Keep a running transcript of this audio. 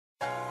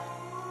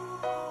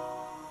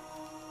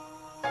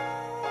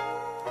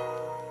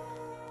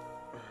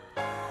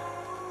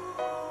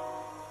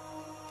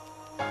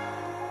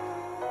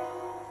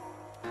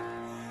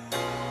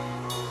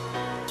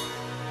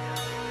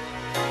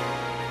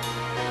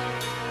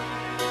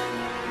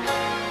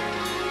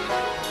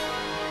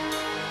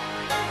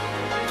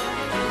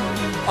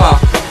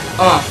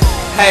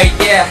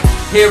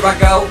here I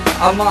go,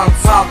 I'm on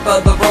top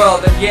of the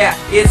world, and yeah,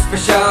 it's for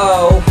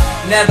show.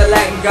 Never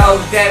letting go,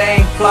 that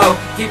ain't flow.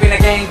 Keeping the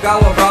game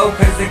going, bro,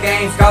 cause the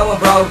game's going,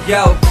 bro.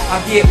 Yo,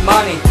 I'm getting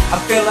money, I'm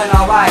feeling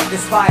alright.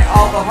 Despite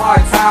all the hard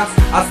times,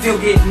 I'm still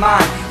getting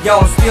mine. Yo,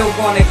 I'm still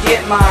gonna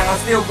get mine,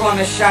 I'm still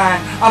gonna shine.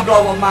 I'm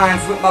blowing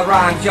minds with my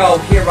rhymes, yo,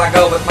 here I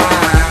go with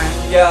mine.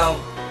 Yo,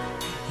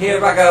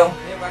 here I go.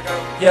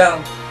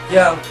 Yo,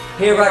 yo,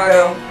 here I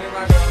go.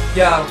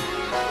 Yo,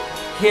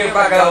 here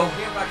I go.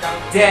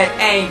 Dead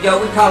aim, yo,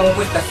 we coming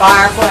with the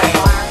fire flame.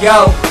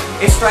 Yo,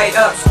 it's straight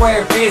up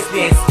square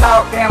business.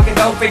 Talk down, but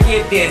don't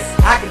forget this.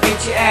 I can get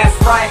your ass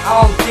right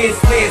on this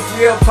list.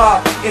 Real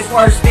talk, it's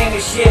worse than the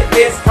shit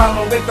list.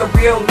 Coming with the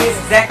realness,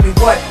 exactly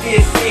what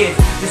this is.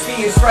 Just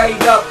being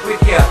straight up with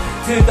ya.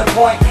 To the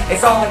point,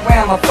 it's only way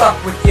I'ma fuck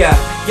with ya.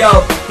 Yo,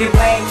 them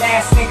lame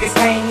ass niggas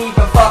can't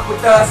even fuck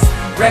with us.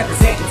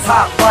 Representing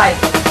top life.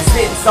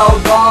 Spitting so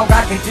long,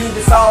 I can do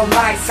this all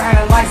night.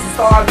 Shining like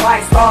some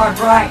starlight, star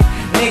bright.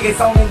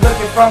 Niggas only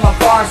looking from a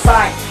far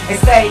side and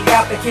stay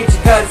out the kitchen,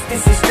 cause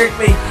this is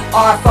strictly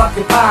our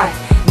fucking pie.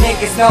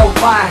 Niggas know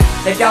why,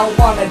 they don't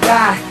wanna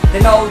die. They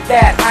know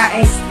that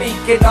I ain't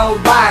speaking no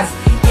lies.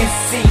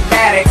 MC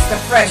Maddox,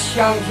 the fresh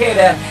young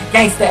hitter,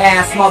 gangsta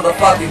ass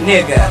motherfucking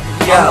nigga.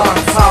 Yo, I'm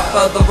on top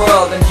of the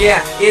world, and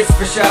yeah, it's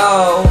for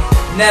show.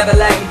 Never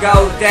letting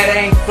go, that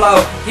ain't flow.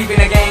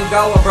 Keeping the game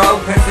going, bro,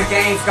 cause the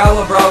game's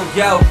going, bro.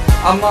 Yo,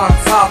 I'm on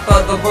top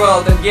of the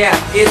world, and yeah,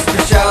 it's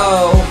for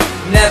show.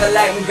 Never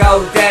letting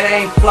go, that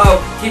ain't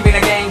flow. Keeping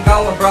the game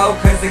going, bro,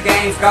 cause the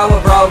game's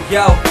going, bro.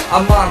 Yo,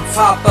 I'm on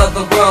top of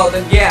the world,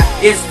 and yeah,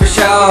 it's for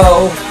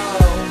show.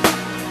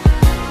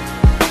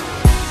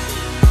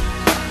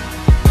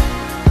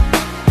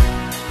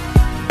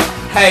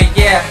 Hey,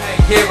 yeah,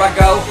 here I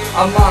go.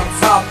 I'm on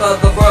top of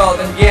the world,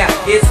 and yeah,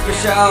 it's for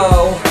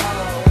show.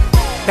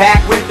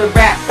 Back with the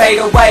rap, fade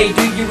away.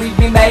 Do you read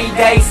me,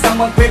 Mayday?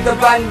 Someone with the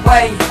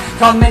runway.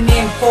 Coming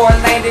in for a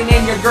landing,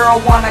 and your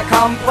girl wanna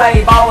come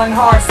play. Ballin'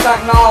 hard,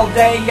 stunting all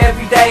day,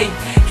 every day.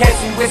 Catch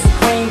me with some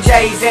clean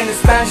J's and the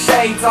stun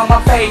shades on my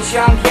face.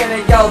 Young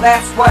hitter, yo,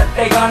 that's what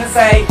they gonna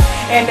say.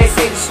 And they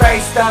sit straight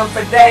stunned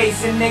for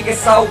days. And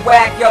niggas so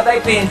whack, yo,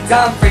 they been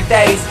done for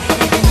days.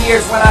 Even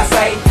years what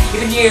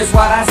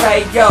I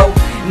say, yo.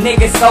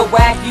 Niggas so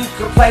whack, you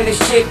can play the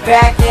shit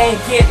back. You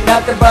ain't get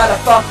nothing but a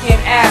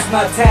fucking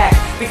asthma attack.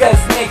 Because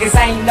niggas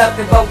ain't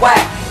nothing but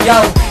whack. Yo,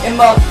 and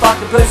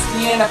motherfucker puts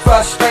me in a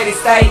frustrated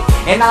state.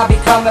 And I'll be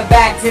coming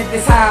back to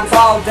the times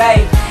all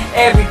day,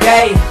 every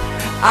day.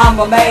 I'm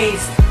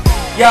amazed.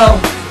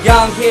 Yo,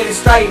 young hitter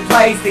straight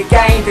plays the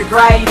game the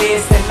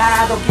greatest. And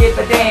I don't give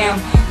a damn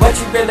what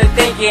you really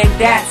thinking.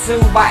 That's who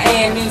I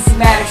am, MC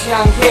Maddox,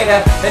 young hitter.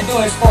 Been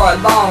doing this for a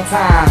long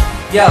time.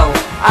 Yo,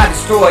 I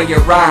destroy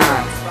your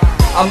rhymes.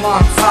 I'm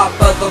on top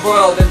of the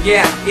world, and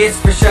yeah, it's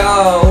for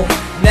show.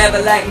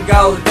 Never letting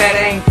go, that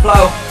ain't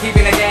flow.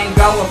 Keeping the game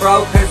going,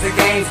 bro, cause the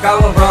game's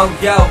going, bro.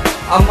 Yo,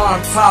 I'm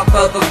on top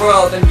of the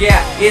world, and yeah,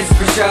 it's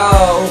for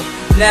show.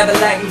 Never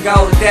letting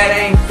go, that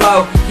ain't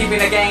flow. Keeping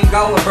the game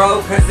going,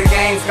 bro, cause the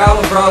game's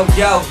going, bro.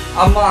 Yo,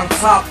 I'm on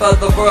top of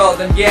the world,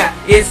 and yeah,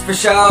 it's for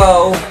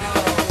show.